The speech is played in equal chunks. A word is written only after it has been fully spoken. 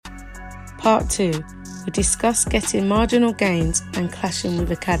Part 2. We discuss getting marginal gains and clashing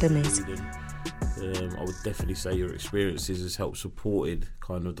with academies. I would definitely say your experiences has helped supported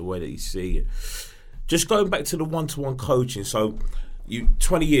kind of the way that you see it. Just going back to the one-to-one coaching, so you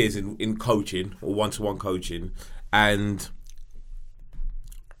 20 years in coaching or one-to-one coaching, and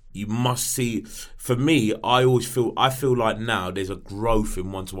you must see, for me, I feel like now there's a growth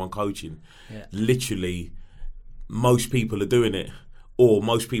in one-to-one coaching. Yeah. Literally, most people are doing it, or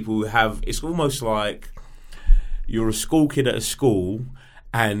most people have. It's almost like you're a school kid at a school,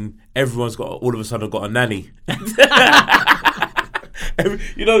 and everyone's got all of a sudden got a nanny.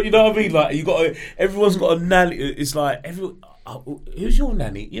 You know what I mean? Like everyone's got a nanny. It's like who's your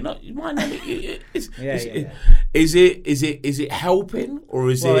nanny? You know, my nanny. Is it helping, or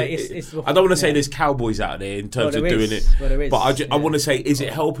is it's I don't want to say there's cowboys out there in terms of doing it, but I want to say, is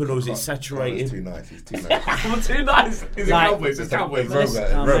it helping or is it saturating? It's too nice. It's too nice. I'm too nice. Is it cowboys? It's cowboys.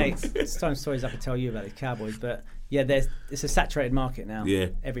 Mate, there's some stories I could tell you about these cowboys, but yeah, it's a saturated market now. Yeah,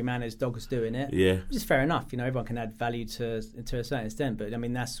 every man and his dog is doing it. Yeah, which is fair enough. You know, everyone can add value to a certain extent, but I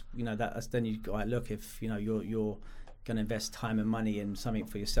mean that's then you've got to look, if you know you're going to invest time and money in something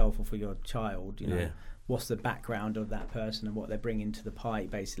for yourself or for your child, you know, what's the background of that person and what they're bringing to the party,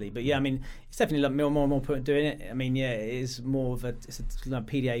 basically. But yeah, I mean, it's definitely like more and more people doing it. I mean, yeah, it is more of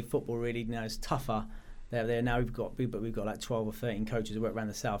PDA football really now. It's tougher. There now we've got like 12 or 13 coaches who work around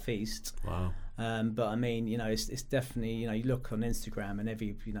the southeast. Wow. But I mean, you know, it's definitely, you know, you look on Instagram and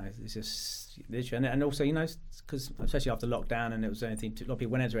it's just literally, and also, you know, because especially after lockdown and it was anything, a lot of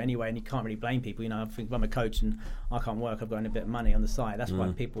people went into it anyway, and you can't really blame people. You know, I think if I'm a coach and I can't work, I've got a bit of money on the side. That's why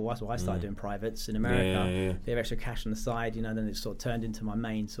I started doing privates in America. They have extra cash on the side, you know. Then it sort of turned into my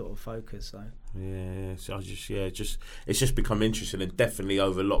main sort of focus. So so it's just become interesting, and definitely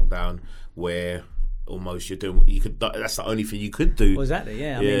over lockdown where almost you're doing that's the only thing you could do. Well, exactly.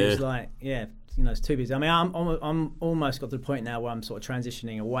 Yeah. I mean, it's like you know, it's too busy. I mean, I'm almost got to the point now where I'm sort of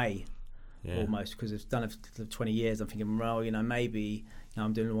transitioning away, almost, because I've done it for 20 years. I'm thinking, well, you know, maybe, you know,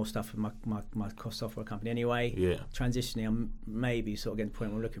 I'm doing more stuff with my cost software company anyway. Yeah. Transitioning, I'm maybe sort of getting to the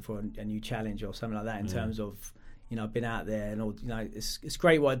point where I'm looking for a new challenge or something like that in terms of, you know, I've been out there and all, you know, it's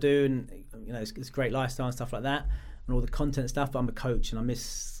great what I do, and you know, it's great lifestyle and stuff like that, and all the content stuff. But I'm a coach, and I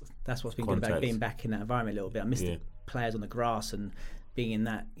miss. That's what's been good about being back in that environment a little bit. I miss the players on the grass and being in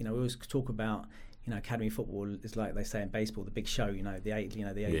that. You know, we always talk about, you know, academy football is like they say in baseball, the big show. You know,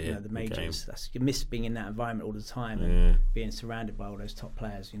 the majors. You miss being in that environment all the time and being surrounded by all those top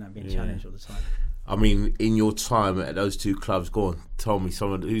players. You know, being challenged all the time. I mean, in your time at those two clubs, go on, tell me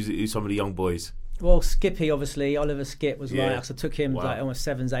who's some of the young boys. Well, Skippy, obviously, Oliver Skip was like, so I took him like almost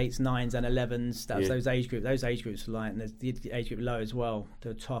 7s, 8s, 9s and 11s. That was those age groups. Those age groups were like, and the age group low as well,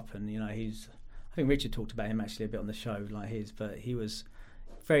 the top. And, you know, I think Richard talked about him actually a bit on the show, but he was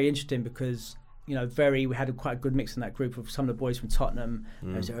very interesting because, you know, we had quite a good mix in that group of some of the boys from Tottenham.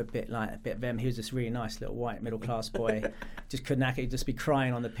 Those are a bit of them. He was this really nice little white middle class boy, just couldn't act. He'd just be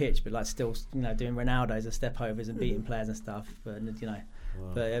crying on the pitch, but like still, you know, doing Ronaldo's and step overs and beating players and stuff. But you know.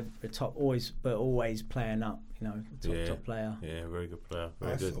 Wow. But always playing up, you know, top player. Yeah, very good player.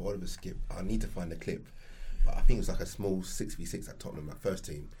 I saw Oliver Skip. I need to find the clip, but I think it was like a small 6v6 at Tottenham, my first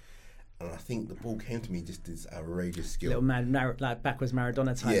team, and I think the ball came to me just this outrageous skill. Little man, like backwards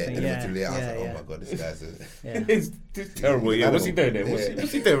Maradona type thing. I was like, oh my god, this guy's it's terrible. Yeah, what's he doing there?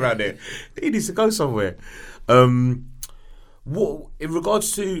 What's he doing around there? He needs to go somewhere. What in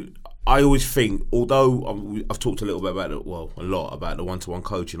regards to? I always think, although I've talked a lot about the one-to-one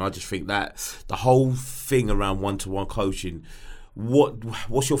coaching, I just think that the whole thing around one-to-one coaching,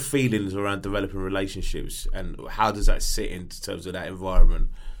 what's your feelings around developing relationships, and how does that sit in terms of that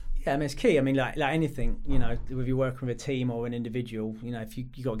environment? Yeah, I mean, it's key. I mean, like anything, you know, if you're working with a team or an individual, you know, if you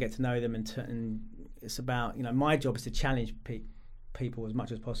got to get to know them, and it's about, you know, my job is to challenge people as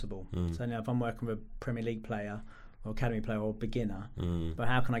much as possible. So now if I'm working with a Premier League player or academy player or beginner, but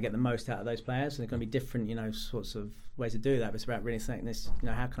how can I get the most out of those players? And there's going to be different, you know, sorts of ways to do that. But it's about really saying this, you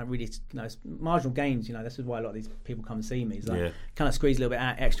know, how can I really, you know, it's marginal gains, you know, this is why a lot of these people come and see me. It's like, kind of squeeze a little bit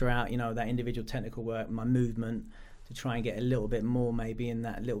extra out, you know, that individual technical work, my movement, to try and get a little bit more maybe in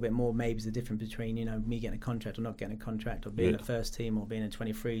that. A little bit more maybe is the difference between, you know, me getting a contract or not getting a contract, or being a first team or being in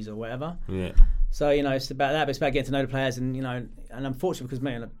 23s or whatever. So, you know, it's about that, but it's about getting to know the players. And, you know, and unfortunately, because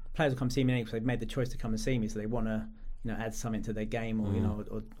man, players will come see me because they've made the choice to come and see me, so they want to, you know, add something to their game, or you know,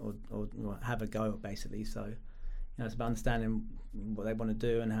 or have a go basically. So, you know, it's about understanding what they want to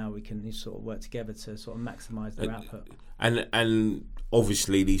do and how we can sort of work together to sort of maximise their output. And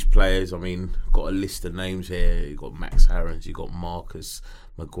obviously these players, I mean, got a list of names here. You've got Max Harrons, you've got Marcus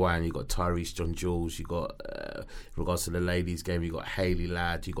McGuire, you've got Tyrese John Jules, you've got, in regards to the ladies' game, you've got Hayley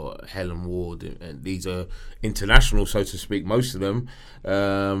Ladd, you've got Helen Ward, and these are international, so to speak, most of them,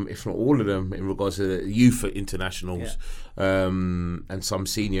 if not all of them, in regards to the youth internationals, and some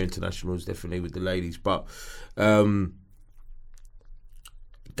senior internationals, definitely with the ladies. But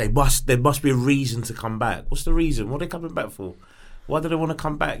there must be a reason to come back. What's the reason? What are they coming back for? Why do they want to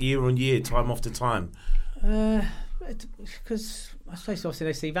come back year on year, time after time? Because I suppose obviously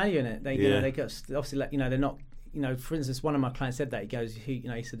they see value in it. They they got obviously they're not, for instance, one of my clients said that. He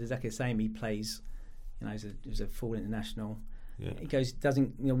said exactly the same. He plays, he's a full international. Yeah. He goes,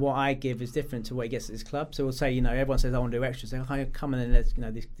 doesn't, what I give is different to what he gets at his club. So we'll say, everyone says I want to do extras. They say, come in and let's,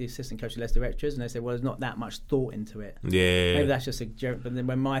 the assistant coach, let's do extras. And they say, well, there's not that much thought into it. Yeah. Maybe that's just a joke. But then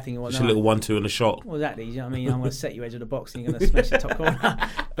when my thing was, just a little 1-2 in the shot. Well, exactly. You know what I mean? I'm going to set you edge of the box and you're going to smash the top corner.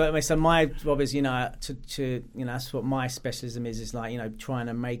 But so my job is, that's what my specialism is like, trying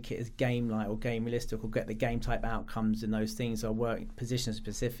to make it as game-like or game realistic or get the game type outcomes in those things. I work position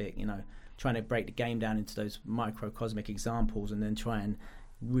specific, trying to break the game down into those microcosmic examples and then try and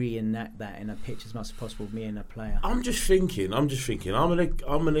reenact that in a pitch as much as possible with me and a player. I'm just thinking. I'm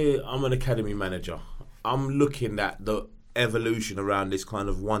an academy manager. I'm looking at the evolution around this kind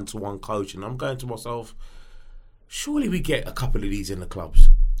of one-to-one coaching. I'm going to myself, surely we get a couple of these in the clubs.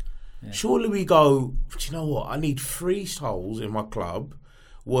 Yeah. Surely we go, do you know what? I need 3 souls in my club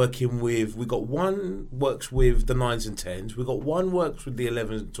working with, we got one works with the 9s and 10s, we got one works with the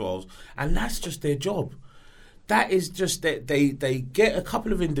 11s and 12s, and that's just their job. That is just that they get a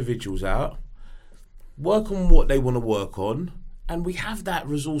couple of individuals out, work on what they want to work on, and we have that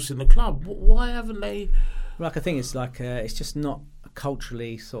resource in the club. Why haven't they? Like, I think it's like it's just not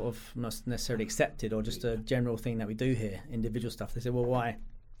culturally sort of not necessarily accepted, or just a general thing that we do here, individual stuff. They say, well, why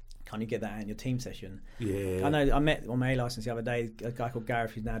can't you get that in your team session? Yeah, I know. I met on my A license the other day a guy called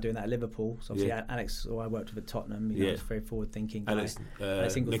Gareth who's now doing that at Liverpool. So obviously Alex, who I worked with at Tottenham, he's a very forward-thinking guy. Alex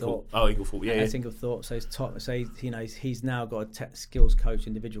Inglethorpe. Inglethorpe. Yeah, Alex Inglethorpe. So he's now got a skills coach,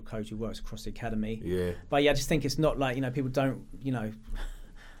 individual coach who works across the academy. Yeah, but I just think it's not like people don't.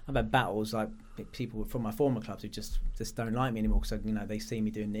 I've had battles like people from my former clubs who just don't like me anymore because they see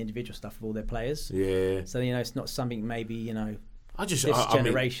me doing the individual stuff with all their players. Yeah. So it's not something maybe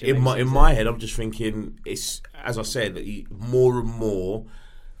generation. In my head, I'm just thinking it's, as I said, more and more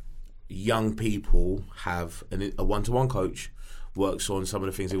young people have a one-to-one coach, works on some of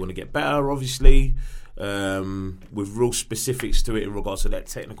the things they want to get better, obviously, with real specifics to it in regards to that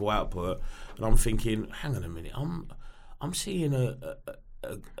technical output. And I'm thinking, hang on a minute, I'm seeing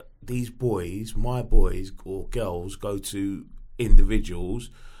these boys, my boys or girls, go to individuals.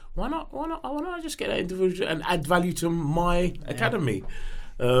 Why not I just get that individual and add value to my academy?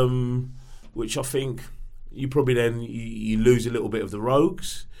 Which I think you probably then you lose a little bit of the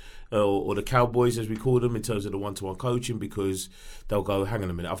rogues or the cowboys, as we call them, in terms of the one-to-one coaching, because they'll go, hang on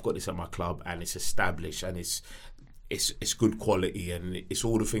a minute, I've got this at my club and it's established and it's good quality and it's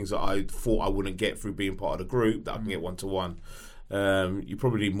all the things that I thought I wouldn't get through being part of the group that I can get one-to-one. You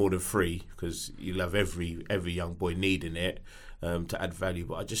probably need more than 3 because you'll have every young boy needing it. To add value,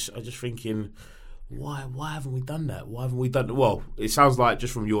 but I just thinking, why haven't we done that? Why haven't we done it? Well, it sounds like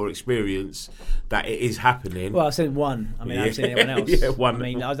just from your experience that it is happening. Well, I said one. I mean, I haven't seen anyone else. One. I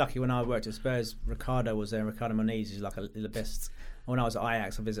mean, I was lucky when I worked at Spurs. Ricardo was there. Ricardo Moniz is like the best. When I was at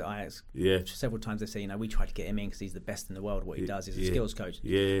Ajax, I visited Ajax several times. They say, we tried to get him in because he's the best in the world at what he does. He's a skills coach.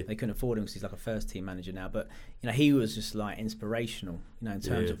 Yeah. They couldn't afford him because he's like a first team manager now. But he was just like inspirational. In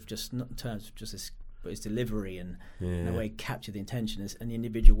terms of just not in terms of just his delivery and the way he captured the intention and the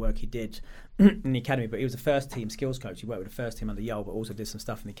individual work he did in the academy. But he was a first team skills coach. He worked with the first team under Yale, but also did some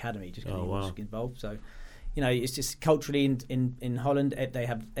stuff in the academy just because he was involved. So, it's just culturally in Holland, they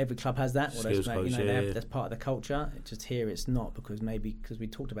have, every club has that. Or that's part of the culture. It's just here it's not, because we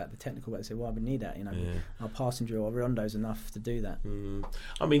talked about the technical, but they say, why we need that? Our passing drill, our rondo is enough to do that.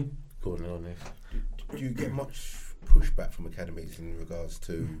 I mean, go on there. Do you get much pushback from academies in regards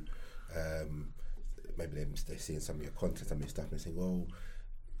to maybe they're seeing some of your content, some of your stuff, and they say, well,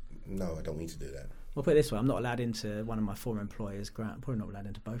 no, I don't need to do that? Well, put it this way, I'm not allowed into one of my former employers, Grant. Probably not allowed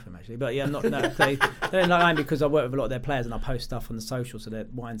into both of them, actually. But yeah, they don't like me because I work with a lot of their players and I post stuff on the social, so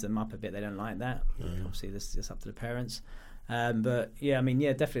that winds them up a bit. They don't like that. Obviously, this is up to the parents. But yeah,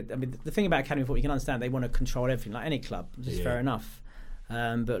 definitely. The thing about academy football, you can understand they want to control everything, like any club, which is fair enough.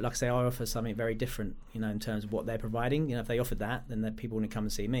 But like I say, I offer something very different, in terms of what they're providing. If they offered that, then people wouldn't come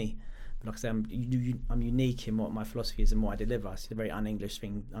and see me. Like I say, I'm unique in what my philosophy is and what I deliver. It's a very un-English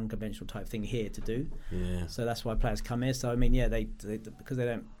thing, unconventional type thing here to do. Yeah. So that's why players come here. So I mean, yeah, they because they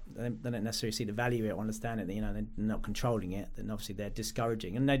don't necessarily see the value of it or understand it. You know, they're not controlling it. Then obviously they're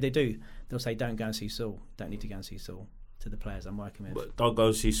discouraging, and they do. They'll say, "Don't go and see Saul. Don't need to go and see Saul." To the players I'm working with. But don't go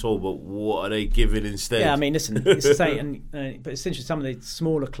and see Saul. But what are they giving instead? Yeah, I mean, listen, it's the same. But essentially, some of the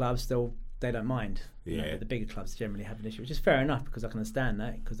smaller clubs they don't mind. Yeah. You know, but the bigger clubs generally have an issue, which is fair enough because I can understand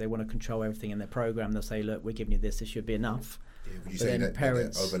that because they want to control everything in their program. They'll say, "Look, we're giving you this. This should be enough." Yeah, would you But say then that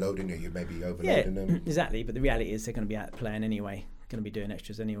parents- they're overloading you? You may be overloading them. Exactly. But the reality is they're going to be out playing anyway. Going to be doing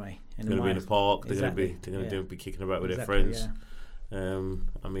extras anyway. They're going to be in the park. They're Exactly. going to be kicking about with Exactly, their friends. yeah.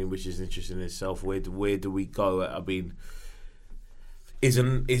 I mean, which is interesting in itself. Where do we go? I mean, is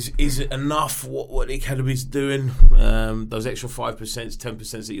it enough what the academy's doing? Those extra 5%,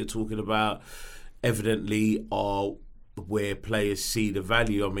 10% that you're talking about, evidently are where players see the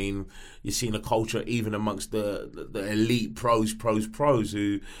value. I mean, you're seeing a culture even amongst the elite pros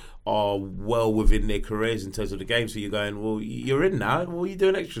who are well within their careers in terms of the game. So you're going, well, you're in now. What are you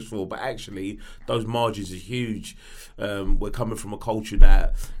doing extras for? But actually, those margins are huge. We're coming from a culture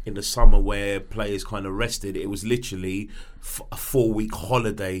that in the summer where players kind of rested, it was literally a 4-week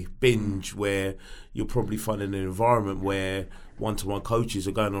holiday binge where you're probably finding an environment where one-to-one coaches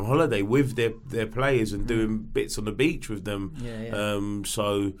are going on holiday with their players and doing bits on the beach with them.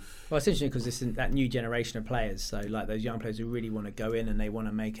 Well, it's interesting because it's that new generation of players. So, like those young players who really want to go in and they want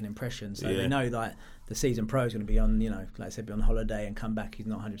to make an impression. So they know that the season pro is going to be on, like I said, be on holiday and come back. He's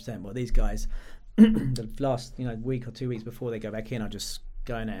not 100%. Well, these guys, the last week or 2 weeks before they go back in, are just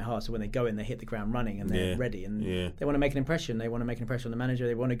going at it hard. So when they go in, they hit the ground running and they're ready. And they want to make an impression. They want to make an impression on the manager.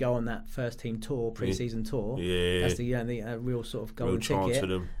 They want to go on that first team tour, pre-season tour. That's the real sort of golden ticket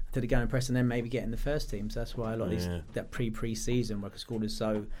to go and impress and then maybe get in the first team. So that's why a lot of these that pre-season work school is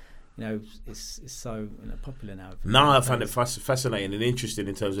so. It's so popular now. No, I find it fascinating and interesting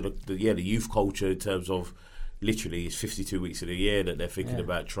in terms of the youth culture. In terms of literally, it's 52 weeks of the year that they're thinking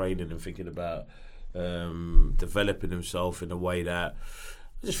about training and thinking about developing themselves in a way that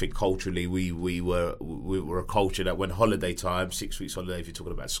I just think culturally we were a culture that when holiday time, 6 weeks holiday, if you're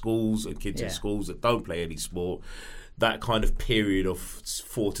talking about schools and kids in schools that don't play any sport, that kind of period of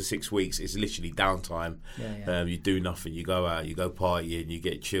 4 to 6 weeks is literally downtime. You do nothing, you go out, you go party and you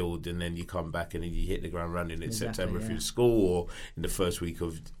get chilled, and then you come back and then you hit the ground running in September if you're in school, or in the first week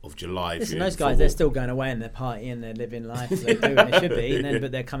of July. Listen, those guys, they're still going away and they're partying, they're living life, they're doing what they should be,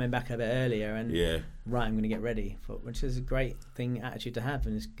 but they're coming back a bit earlier and right, I'm going to get ready, which is a great attitude to have,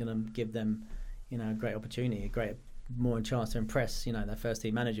 and it's going to give them a great opportunity, more chance to impress their first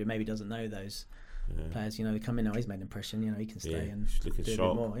team manager. Maybe doesn't know those players, they come in now, he's made an impression, he can stay and do a bit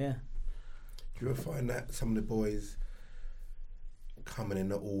more. Do you ever find that some of the boys coming in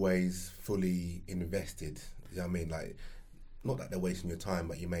not always fully invested? You know what I mean? Like, not that they're wasting your time,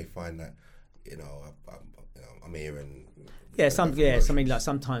 but you may find that I'm here and something like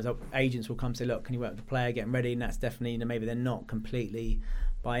sometimes agents will come and say, look, can you work with the player, getting ready, and that's definitely, maybe they're not completely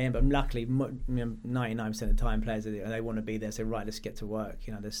buy in, but luckily 99% of the time players they want to be there, say right, let's get to work,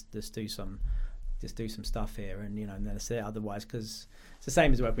 let's do some stuff here, and and then say otherwise, because it's the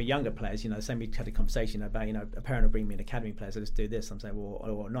same as working with younger players. The same, we had a conversation about a parent will bring me an academy player, so let's do this. I'm saying, well,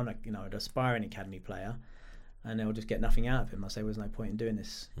 or an aspiring academy player, and they'll just get nothing out of him. I say, well, there's no point in doing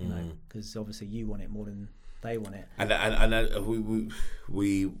this, because obviously you want it more than they want it. And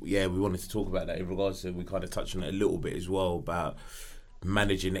we wanted to talk about that in regards to, we kind of touched on it a little bit as well about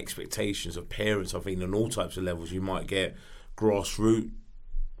managing expectations of parents. I think on all types of levels, you might get grassroots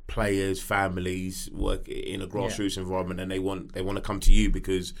players, families work in a grassroots environment, and they want to come to you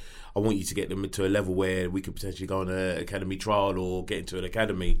because I want you to get them to a level where we could potentially go on an academy trial or get into an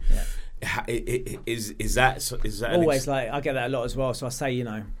academy. Is that always like, I get that a lot as well. So I say,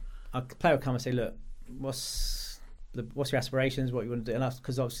 a player will come and say, look, what's your aspirations, what you want to do, and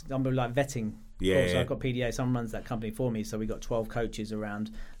because obviously I'm like vetting. So I've got PDA, someone runs that company for me, so we've got 12 coaches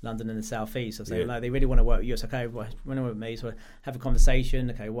around London and the South East. So I say, they really want to work with you. So, okay, want to work with me, so have a conversation.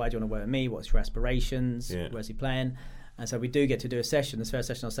 Okay, why do you want to work with me? What's your aspirations? Where's he playing? And so we do get to do a session. This first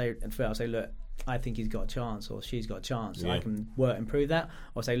session, I'll say, look, I think he's got a chance, or she's got a chance. I can improve that.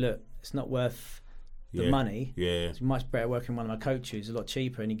 Or say, look, it's not worth the money. It's much better working with one of my coaches, a lot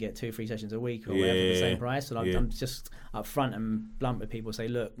cheaper, and you get 2 or 3 sessions a week or whatever for the same price. So I'm just up front and blunt with people, say,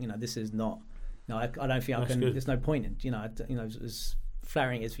 look, this is not. No, I don't think I can. Good. There's no point in as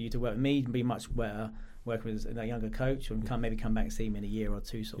flattering it is for you to work with me and be much better working with a younger coach, and maybe come back and see me in a year or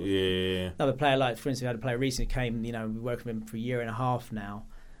two. Sort of. Another player, like for instance, we had a player recently came. We worked with him for a year and a half now.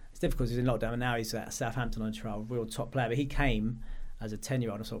 It's difficult because he's in lockdown, and now he's at Southampton on trial, real top player. But he came as a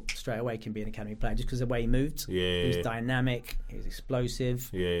 10-year-old, I thought straight away can be an academy player just because of the way he moved. Yeah. He was dynamic, he was explosive,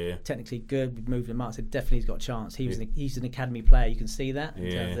 Yeah. technically good, we moved him up, so definitely he's got a chance. He's an academy player, you can see that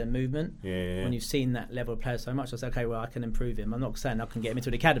in terms of their movement. Yeah. When you've seen that level of player so much, I say, okay, well, I can improve him. I'm not saying I can get him into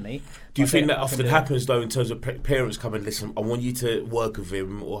an academy. Do you think that often happens though, in terms of parents coming, listen, I want you to work with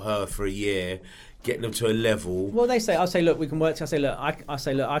him or her for a year, getting them to a level? Well, I say, look, we can work. I say, look, I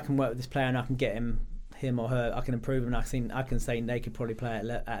can work with this player and I can get him or her. I can improve him. And I can say they could probably play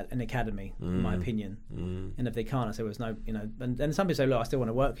at an academy, in my opinion. And if they can't, I say, well, there's no, And some people say, look, I still want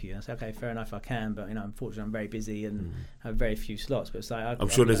to work for you. And I say, okay, fair enough, I can, but unfortunately, I'm very busy and have very few slots. But it's like, I'm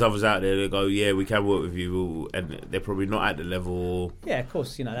sure there's others out there that go, yeah, we can work with you, and they're probably not at the level. Yeah, of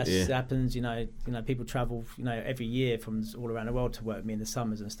course. That happens. People travel, every year from all around the world to work with me in the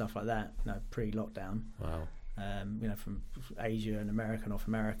summers and stuff like that. Pre-lockdown. Wow. From Asia and America, North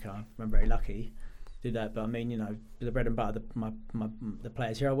America. I'm very lucky to do that. But I mean, the bread and butter, the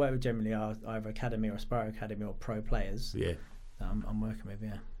players here I work with generally are either academy or Aspire Academy or pro players. Yeah. I'm working with.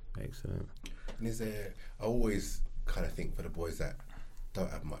 Yeah. Excellent. And I always kind of think for the boys that don't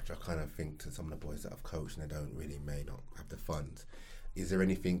have much, I kind of think to some of the boys that I've coached and they may not have the funds. Is there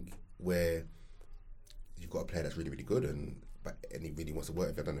anything where you've got a player that's really, really good and he really wants to work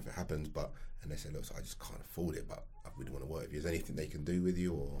with you? I don't know if it happens, and they say, look, so I just can't afford it, but I really want to work with you. Is there anything they can do with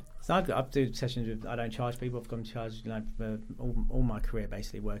you? Or so I do sessions with, I don't charge people. I've gone to charge all my career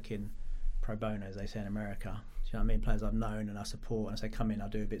basically working pro bono, as they say in America. Do you know what I mean? Players I've known and I support, and I say, come in, I'll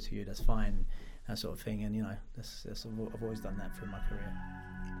do a bit for you, that's fine, that sort of thing. And I've always done that through my career.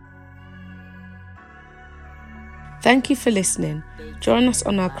 Thank you for listening. Join us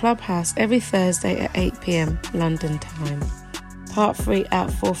on our Clubhouse every Thursday at 8 p.m. London time. Part 3 out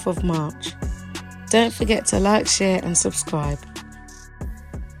 4th of March. Don't forget to like, share and subscribe.